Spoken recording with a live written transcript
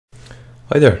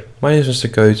Hi there, my name is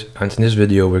MisterCode, and in this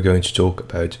video we're going to talk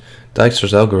about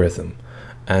Dijkstra's algorithm.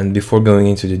 And before going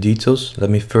into the details, let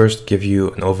me first give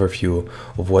you an overview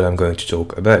of what I'm going to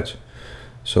talk about.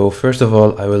 So first of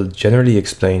all, I will generally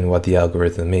explain what the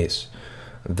algorithm is.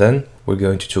 Then we're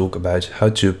going to talk about how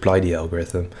to apply the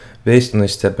algorithm based on a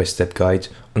step-by-step guide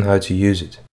on how to use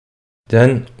it.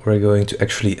 Then we're going to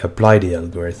actually apply the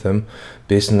algorithm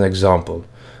based on an example,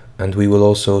 and we will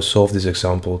also solve this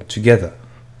example together.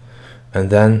 And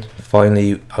then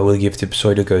finally I will give the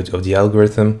pseudocode of the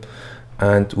algorithm,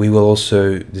 and we will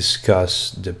also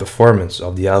discuss the performance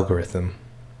of the algorithm.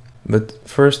 But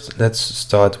first let's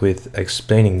start with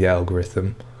explaining the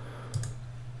algorithm.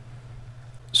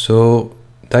 So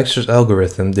Dijkstra's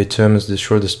algorithm determines the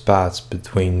shortest paths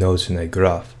between nodes in a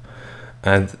graph,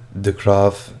 and the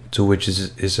graph to which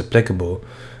is applicable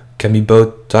can be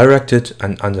both directed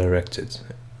and undirected.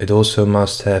 It also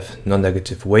must have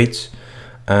non-negative weights,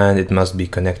 and it must be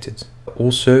connected.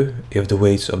 Also, if the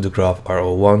weights of the graph are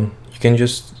all 1, you can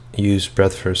just use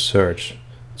breadth first search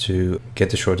to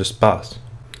get the shortest path.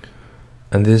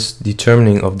 And this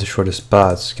determining of the shortest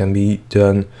paths can be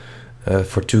done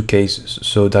for two cases.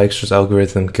 So Dijkstra's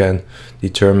algorithm can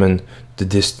determine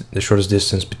the shortest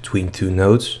distance between two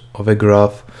nodes of a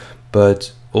graph,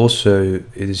 but also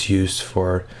it is used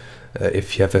for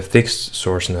if you have a fixed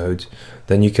source node,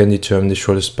 then you can determine the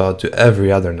shortest path to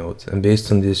every other node, and based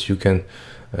on this you can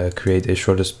create a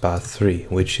shortest path 3,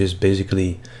 which is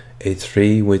basically a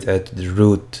 3 with at the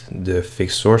root the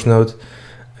fixed source node,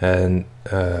 and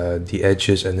the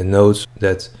edges and the nodes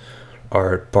that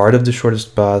are part of the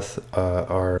shortest path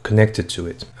are connected to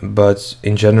it. But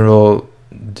in general,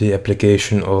 the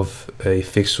application of a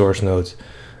fixed source node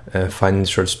finding the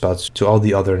shortest paths to all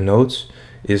the other nodes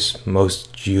is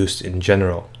most used in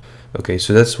general. Okay,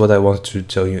 so that's what I want to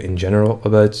tell you in general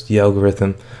about the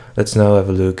algorithm. Let's now have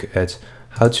a look at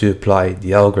how to apply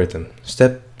the algorithm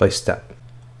step by step.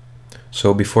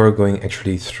 So before going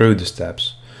actually through the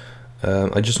steps,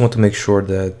 I just want to make sure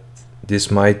that this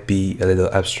might be a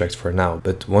little abstract for now,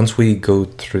 but once we go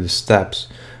through the steps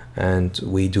and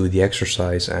we do the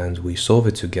exercise and we solve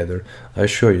it together, I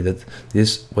assure you that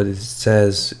what it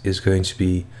says is going to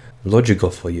be logical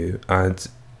for you, and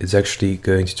it's actually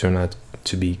going to turn out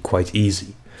to be quite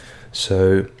easy.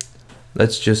 So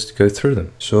let's just go through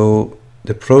them. So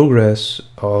the progress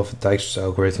of Dijkstra's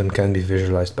algorithm can be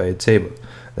visualized by a table.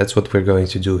 That's what we're going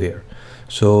to do here.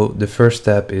 So the first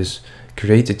step is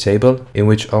create a table in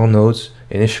which all nodes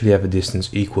initially have a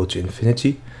distance equal to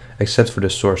infinity, except for the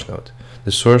source node.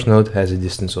 The source node has a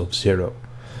distance of 0.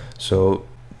 So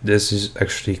this is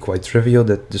actually quite trivial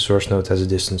that the source node has a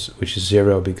distance which is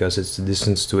 0 because it's the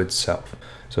distance to itself.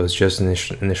 So it's just an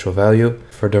initial value.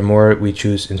 Furthermore, we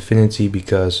choose infinity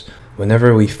because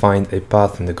whenever we find a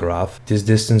path in the graph, this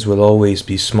distance will always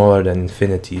be smaller than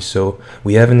infinity. So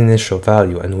we have an initial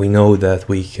value and we know that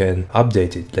we can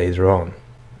update it later on.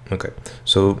 Okay,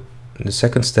 so the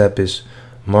second step is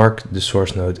mark the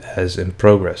source node as in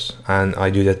progress, and I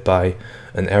do that by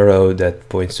an arrow that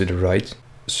points to the right.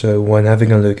 So when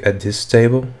having a look at this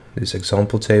table, this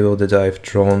example table that I've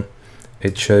drawn,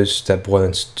 it shows step 1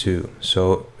 and 2.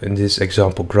 So in this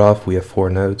example graph we have 4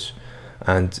 nodes,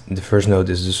 and the first node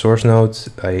is the source node.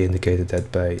 I indicated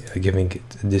that by giving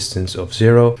it a distance of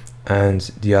 0, and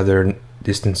the other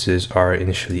distances are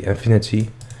initially infinity,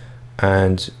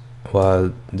 and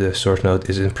while the source node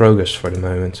is in progress for the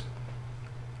moment.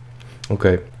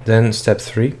 Okay, then step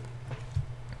 3.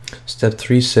 Step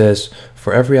 3 says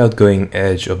for every outgoing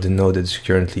edge of the node that is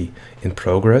currently in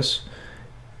progress,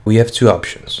 we have two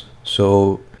options.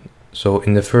 So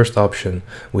in the first option,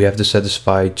 we have to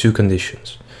satisfy two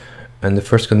conditions. And the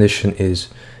first condition is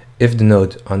if the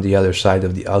node on the other side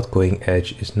of the outgoing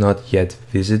edge is not yet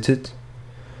visited,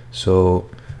 so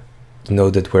the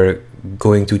node that we're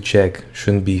going to check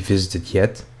shouldn't be visited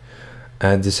yet.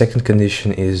 And the second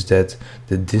condition is that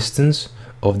the distance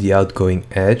of the outgoing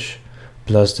edge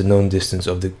plus the known distance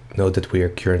of the node that we are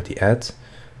currently at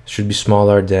should be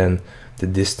smaller than the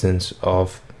distance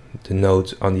of the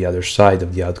node on the other side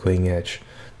of the outgoing edge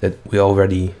that we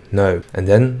already know. And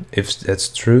then if that's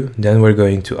true, then we're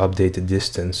going to update the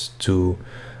distance to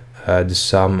the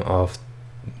sum of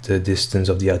the distance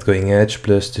of the outgoing edge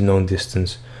plus the known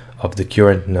distance of the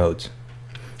current node.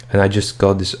 And I just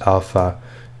got this alpha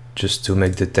just to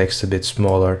make the text a bit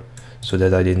smaller so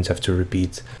that I didn't have to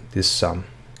repeat this sum.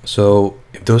 So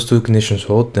if those two conditions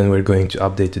hold, then we're going to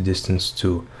update the distance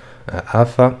to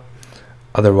alpha.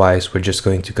 Otherwise, we're just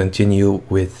going to continue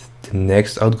with the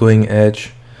next outgoing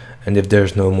edge, and if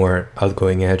there's no more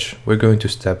outgoing edge, we're going to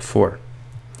step 4.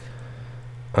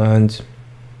 And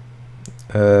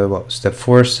well, step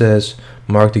 4 says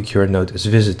mark the current node as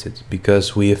visited,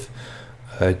 because we've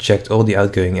checked all the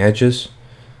outgoing edges,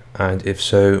 and if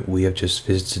so, we have just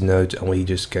visited the node and we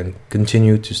just can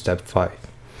continue to step 5.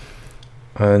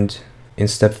 And in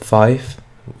step 5,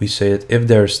 we say that if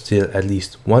there is still at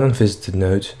least one unvisited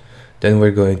node, then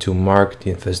we're going to mark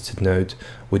the unvisited node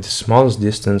with the smallest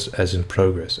distance as in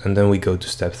progress, and then we go to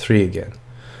step 3 again.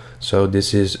 So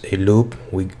this is a loop.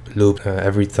 We loop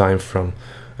every time from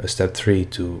step 3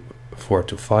 to 4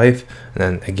 to 5, and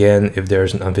then again, if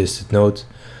there's an unvisited node,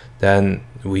 then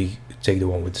we take the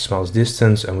one with the smallest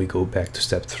distance and we go back to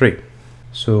step 3.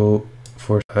 So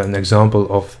for an example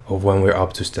of when we're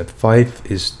up to step 5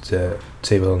 is the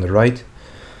table on the right.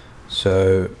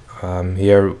 So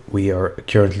here we are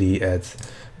currently at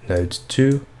node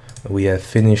 2. We have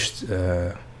finished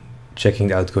checking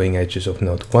the outgoing edges of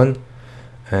node 1,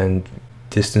 and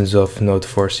distance of node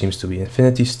 4 seems to be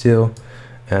infinity still,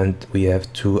 and we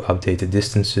have two updated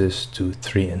distances to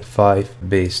 3 and 5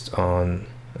 based on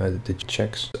the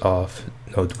checks of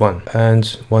node 1.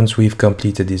 And once we've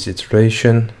completed this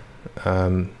iteration,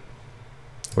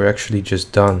 we're actually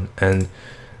just done, and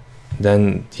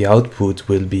then the output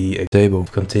will be a table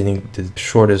containing the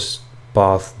shortest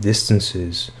path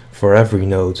distances for every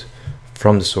node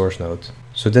from the source node.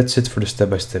 So that's it for the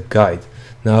step-by-step guide.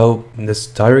 Now let's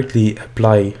directly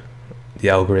apply the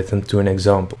algorithm to an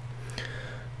example.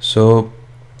 So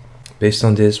based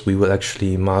on this, we will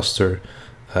actually master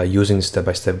using the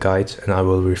step-by-step guide, and I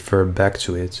will refer back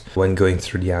to it when going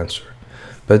through the answer.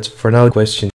 But for now, the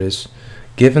question is,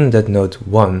 given that node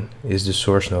 1 is the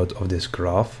source node of this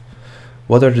graph,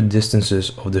 what are the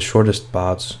distances of the shortest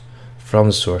paths from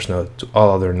the source node to all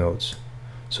other nodes?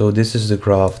 So this is the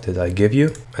graph that I give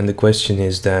you, and the question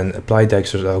is then apply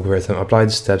Dijkstra's algorithm, apply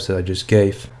the steps that I just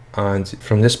gave, and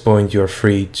from this point you're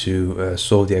free to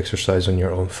solve the exercise on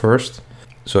your own first.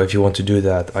 So if you want to do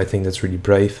that, I think that's really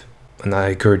brave, and I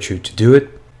encourage you to do it.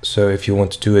 So if you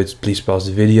want to do it, please pause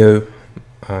the video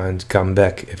and come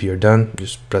back. If you're done,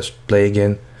 just press play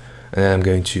again, and then I'm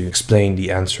going to explain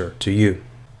the answer to you.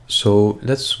 So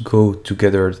let's go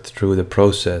together through the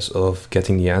process of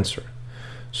getting the answer.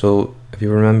 So if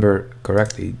you remember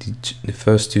correctly, the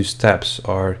first two steps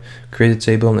are create a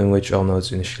table in which all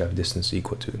nodes initially have distance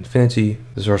equal to infinity,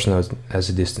 the source node has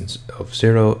a distance of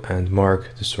 0, and mark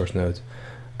the source node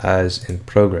as in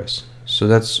progress. So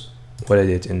that's what I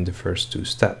did in the first two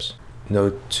steps.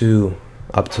 Node 2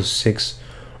 up to 6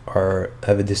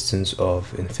 have a distance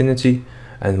of infinity,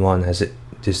 and 1 has a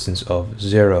distance of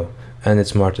 0, and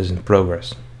it's marked as in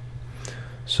progress.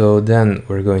 So then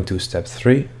we're going to step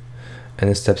 3, and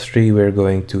in step 3 we're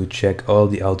going to check all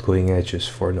the outgoing edges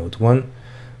for node 1,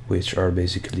 which are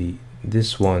basically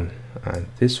this one and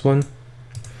this one,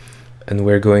 and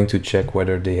we're going to check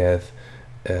whether they have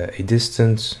a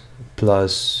distance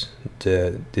plus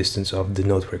the distance of the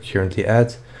node we're currently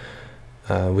at,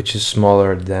 which is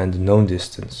smaller than the known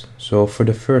distance. So for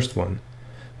the first one,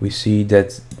 we see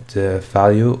that the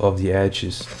value of the edge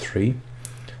is 3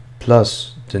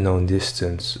 plus the known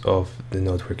distance of the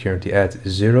node we're currently at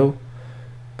is 0.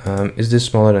 Is this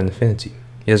smaller than infinity?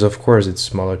 Yes, of course it's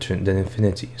smaller than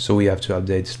infinity, so we have to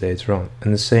update this later on.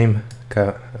 And the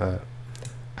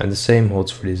same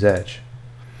holds for this edge.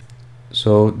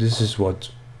 So this is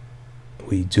what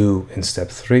we do in step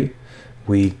 3.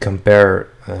 We compare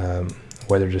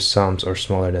whether the sums are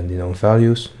smaller than the known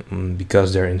values.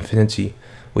 Because they're infinity,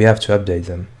 we have to update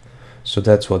them. So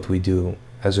that's what we do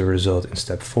as a result in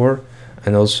step 4.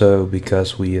 And also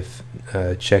because we have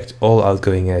checked all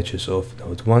outgoing edges of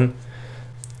node 1,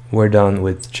 we're done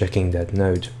with checking that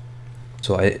node.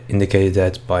 So I indicated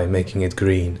that by making it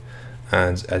green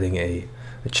and adding a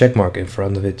check mark in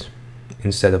front of it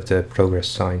instead of the progress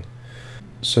sign.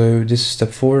 So this is step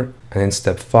 4, and in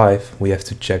step 5 we have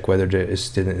to check whether there is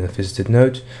still an unvisited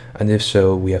node, and if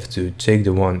so, we have to take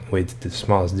the one with the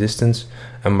smallest distance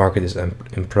and mark it as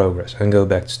in progress and go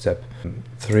back to step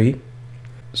 3.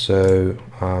 So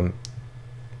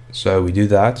we do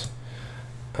that.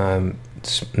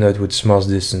 Node with smallest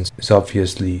distance is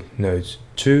obviously node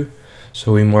 2,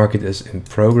 so we mark it as in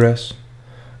progress,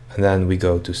 and then we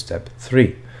go to step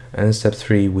 3. And in step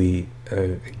 3 we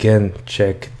again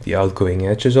check the outgoing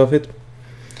edges of it,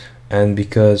 and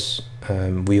because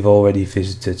we've already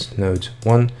visited node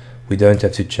 1, we don't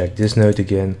have to check this node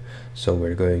again, so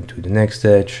we're going to the next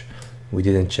edge. We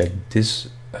didn't check this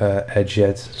edge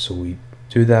yet, so we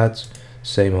do that.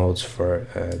 Same holds for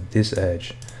this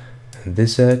edge and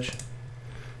this edge,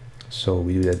 so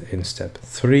we do that in step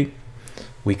 3.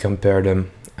 We compare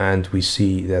them, and we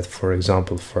see that, for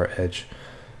example, for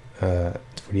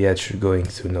the edge going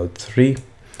to node 3,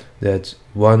 that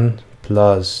 1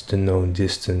 plus the known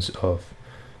distance of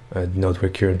the node we're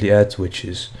currently at, which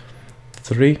is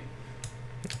 3,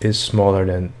 is smaller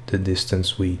than the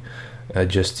distance we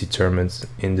just determined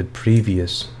in the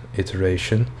previous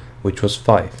iteration, which was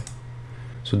 5.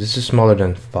 So this is smaller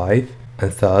than 5,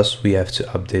 and thus we have to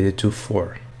update it to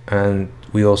 4. And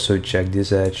we also check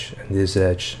this edge,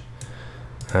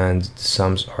 and the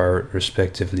sums are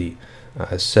respectively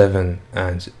 7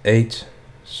 and 8.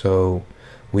 So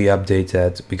we update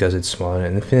that because it's smaller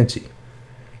than infinity.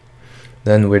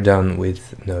 Then we're done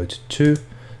with node 2,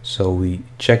 so we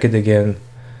check it again,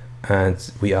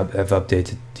 and we have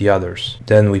updated the others.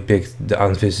 Then we picked the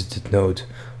unvisited node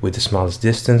with the smallest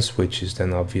distance, which is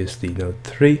then obviously node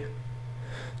 3.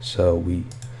 So we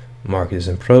mark this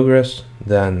in progress.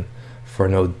 Then for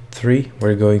node 3,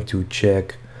 we're going to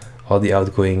check all the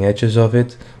outgoing edges of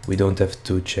it. We don't have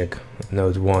to check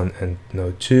node 1 and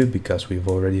node 2 because we've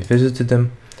already visited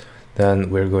them. Then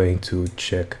we're going to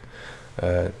check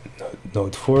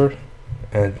node 4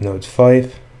 and node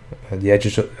 5, the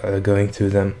edges going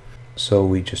through them. So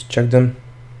we just check them.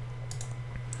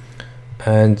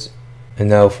 And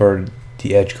now for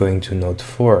the edge going to node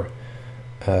 4,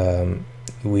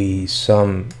 we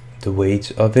sum the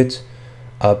weight of it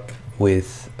up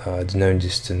with the known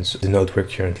distance, the node we're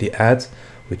currently at,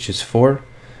 which is 4,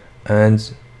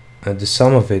 and the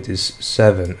sum of it is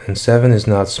 7, and 7 is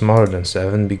not smaller than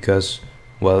 7 because,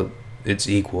 well, it's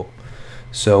equal,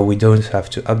 so we don't have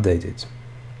to update it.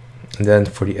 And then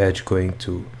for the edge going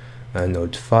to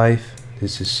node 5,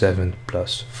 this is 7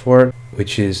 plus 4,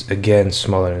 which is again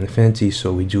smaller than infinity,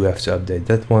 so we do have to update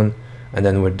that one. And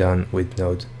then we're done with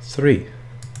node 3.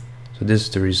 So this is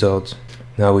the result.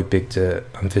 Now we pick the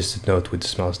unvisited node with the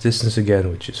smallest distance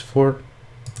again, which is 4.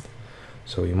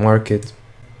 So we mark it.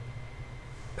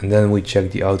 And then we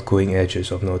check the outgoing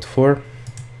edges of node 4.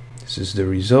 This is the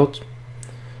result.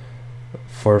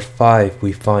 For 5,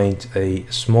 we find a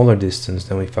smaller distance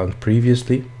than we found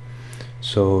previously.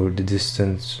 So the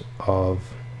distance of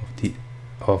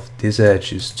this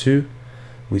edge is 2.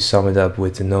 We sum it up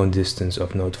with the known distance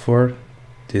of node 4.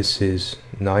 This is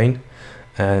 9.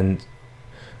 And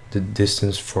the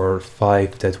distance for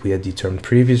 5 that we had determined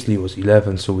previously was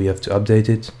 11, so we have to update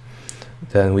it.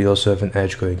 Then we also have an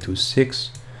edge going to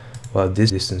 6. Well, this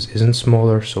distance isn't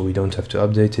smaller, so we don't have to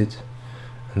update it.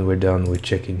 And we're done with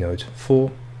checking node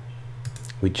 4.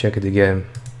 We check it again.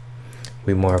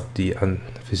 We mark the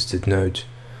unvisited node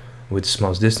with the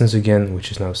smallest distance again,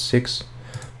 which is now 6.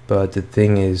 But the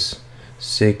thing is,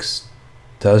 6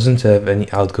 doesn't have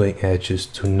any outgoing edges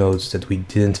to nodes that we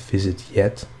didn't visit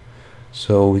yet.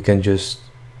 So we can just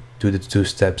do the 2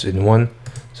 steps in one.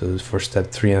 So for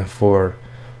step 3 and 4,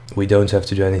 we don't have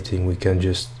to do anything. We can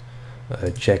just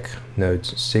check node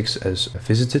 6 as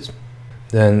visited.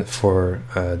 Then for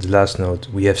the last node,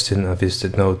 we have still an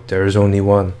unvisited node. There is only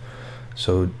one,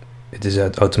 so it is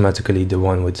automatically the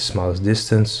one with the smallest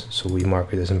distance, so we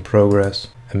mark it as in progress.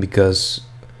 And because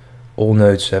all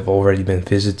nodes have already been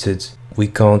visited, we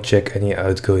can't check any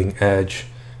outgoing edge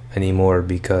anymore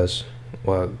because,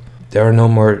 well, there are no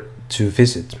more to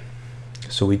visit.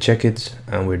 So we check it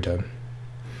and we're done.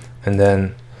 And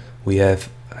then we have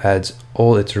had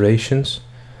all iterations,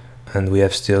 and we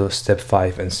have still step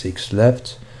 5 and 6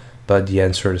 left, but the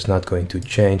answer is not going to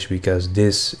change because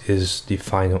this is the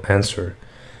final answer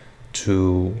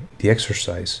to the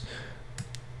exercise.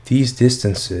 These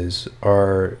distances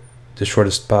are the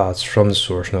shortest paths from the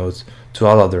source node to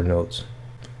all other nodes.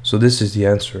 So this is the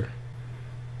answer.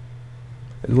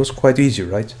 It was quite easy,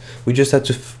 right? We just had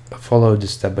to follow the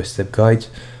step-by-step guide,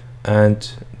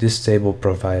 and this table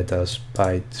provided us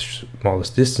by the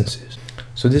smallest distances.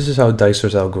 So this is how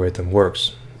Dijkstra's algorithm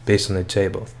works, based on a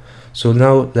table. So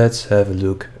now let's have a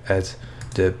look at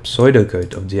the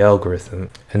pseudocode of the algorithm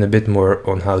and a bit more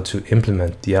on how to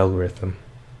implement the algorithm.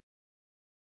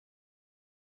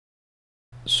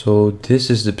 So this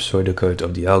is the pseudocode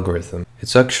of the algorithm.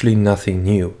 It's actually nothing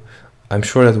new. I'm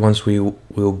sure that once we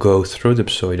will go through the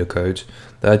pseudocode,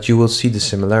 that you will see the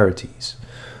similarities.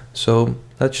 So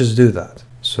let's just do that.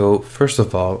 So first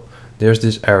of all, there's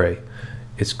this array.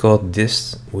 It's called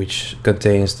dist, which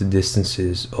contains the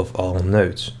distances of all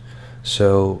nodes.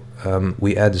 So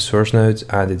we add the source node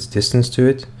and its distance to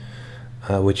it,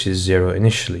 which is 0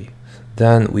 initially.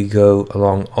 Then we go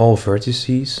along all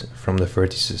vertices from the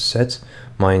vertices set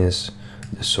minus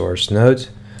the source node,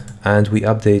 and we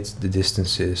update the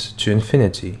distances to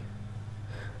infinity.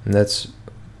 And that's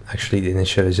actually the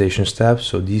initialization step.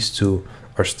 So these two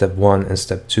are step 1 and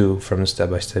step 2 from the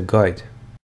step-by-step guide.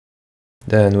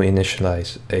 Then we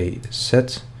initialize a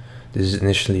set. This is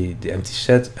initially the empty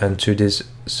set, and to this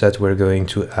set we're going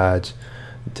to add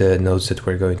the nodes that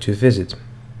we're going to visit.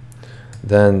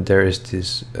 Then there is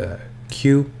this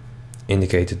queue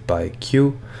indicated by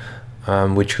Q,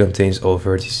 which contains all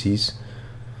vertices.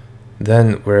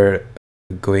 Then we're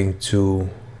going to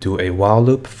do a while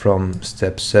loop from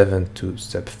step 7 to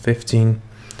step 15,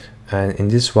 and in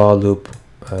this while loop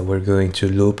we're going to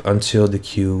loop until the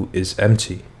queue is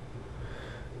empty.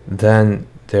 Then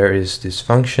there is this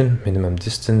function minimum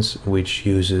distance, which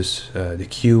uses the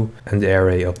queue and the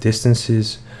array of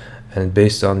distances, and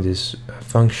based on this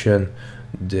function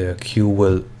the queue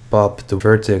will pop the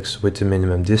vertex with the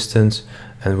minimum distance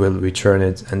and will return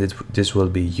it, and this will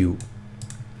be u.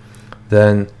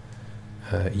 Then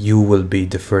u will be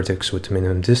the vertex with the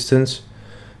minimum distance,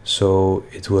 so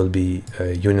it will be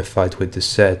unified with the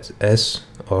set S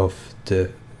of the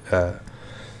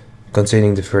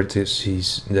containing the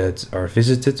vertices that are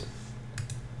visited.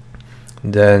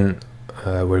 Then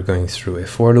we're going through a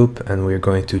for loop, and we're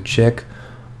going to check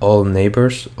all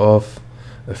neighbors of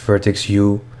a vertex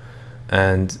u,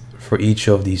 and for each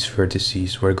of these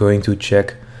vertices we're going to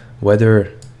check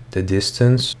whether the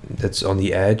distance that's on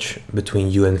the edge between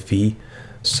u and v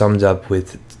summed up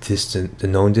with the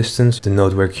known distance, the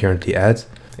node we're currently at,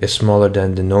 is smaller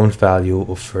than the known value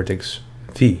of vertex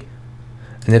v,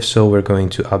 and if so we're going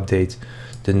to update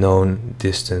the known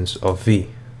distance of v.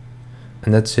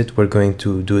 And that's it. We're going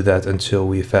to do that until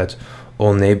we've had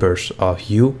all neighbors of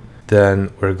u.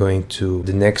 Then we're going to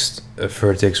the next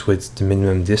vertex with the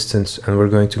minimum distance, and we're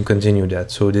going to continue that.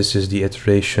 So this is the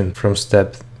iteration from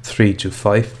step 3 to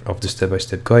 5 of the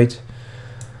step-by-step guide.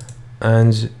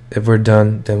 And if we're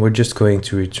done, then we're just going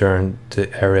to return the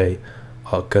array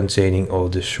containing all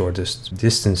the shortest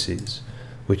distances,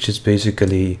 which is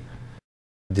basically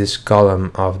this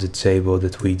column of the table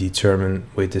that we determine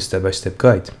with the step-by-step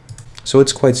guide. So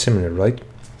it's quite similar, right?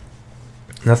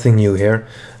 Nothing new here.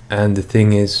 And the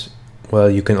thing is, well,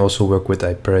 you can also work with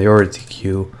a priority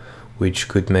queue, which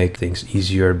could make things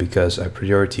easier, because a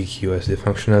priority queue has the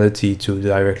functionality to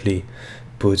directly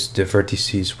put the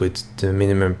vertices with the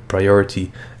minimum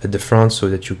priority at the front, so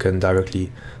that you can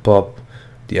directly pop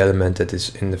the element that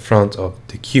is in the front of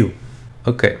the queue.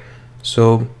 Okay,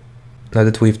 so now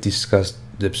that we've discussed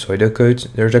the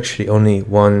pseudocode, there's actually only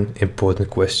one important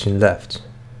question left.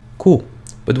 Cool,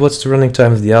 but what's the running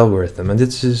time of the algorithm? And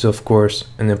this is of course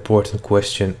an important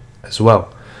question as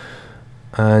well.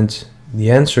 And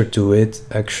the answer to it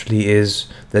actually is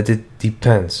that it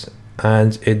depends.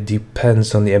 And it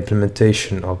depends on the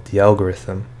implementation of the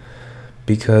algorithm.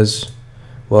 Because,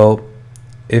 well,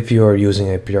 if you are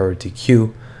using a priority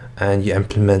queue and you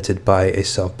implement it by a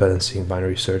self-balancing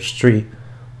binary search tree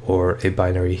or a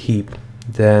binary heap,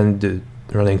 then the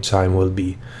running time will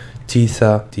be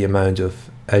theta, the amount of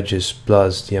edges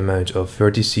plus the amount of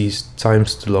vertices,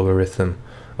 times the logarithm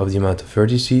of the amount of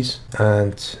vertices.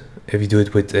 And if you do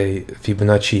it with a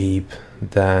Fibonacci heap,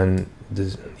 then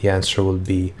the answer will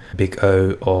be big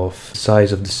O of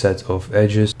size of the set of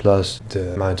edges plus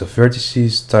the amount of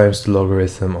vertices times the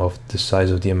logarithm of the size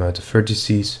of the amount of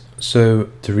vertices. So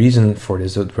the reason for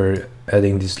this, that we're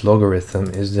adding this logarithm,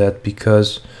 is that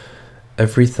because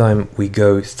every time we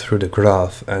go through the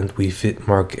graph and we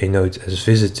mark a node as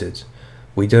visited,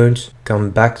 we don't come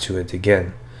back to it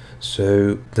again.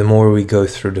 So the more we go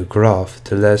through the graph,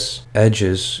 the less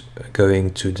edges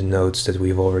going to the nodes that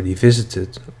we've already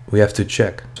visited we have to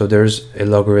check. So there's a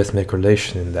logarithmic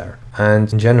relation in there.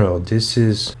 And in general, this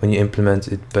is, when you implement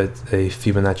it with a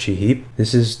Fibonacci heap,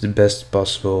 this is the best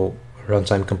possible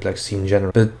runtime complexity in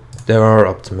general, but there are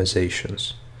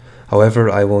optimizations. However,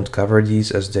 I won't cover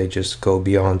these as they just go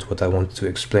beyond what I want to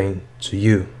explain to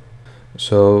you.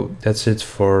 So that's it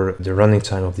for the running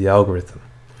time of the algorithm.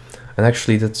 And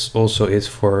actually that's also it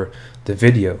for the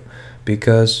video,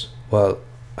 because, well,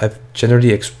 I've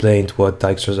generally explained what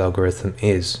Dijkstra's algorithm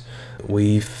is.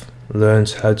 We've learned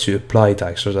how to apply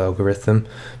Dijkstra's algorithm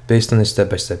based on a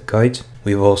step-by-step guide.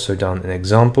 We've also done an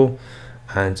example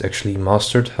and actually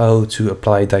mastered how to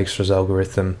apply Dijkstra's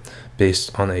algorithm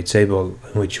based on a table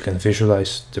in which you can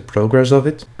visualize the progress of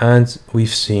it. And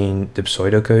we've seen the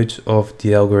pseudocode of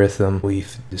the algorithm.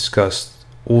 We've discussed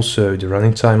also the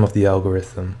running time of the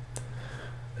algorithm.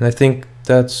 And I think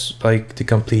that's like the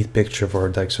complete picture for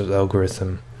Dijkstra's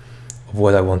algorithm of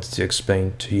what I wanted to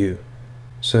explain to you.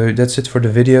 So that's it for the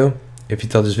video. If you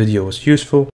thought this video was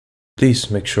useful,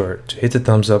 please make sure to hit the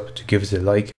thumbs up, to give it a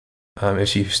like.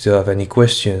 If you still have any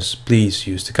questions, please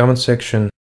use the comment section.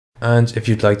 And if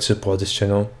you'd like to support this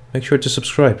channel, make sure to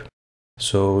subscribe.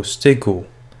 So stay cool.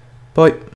 Bye.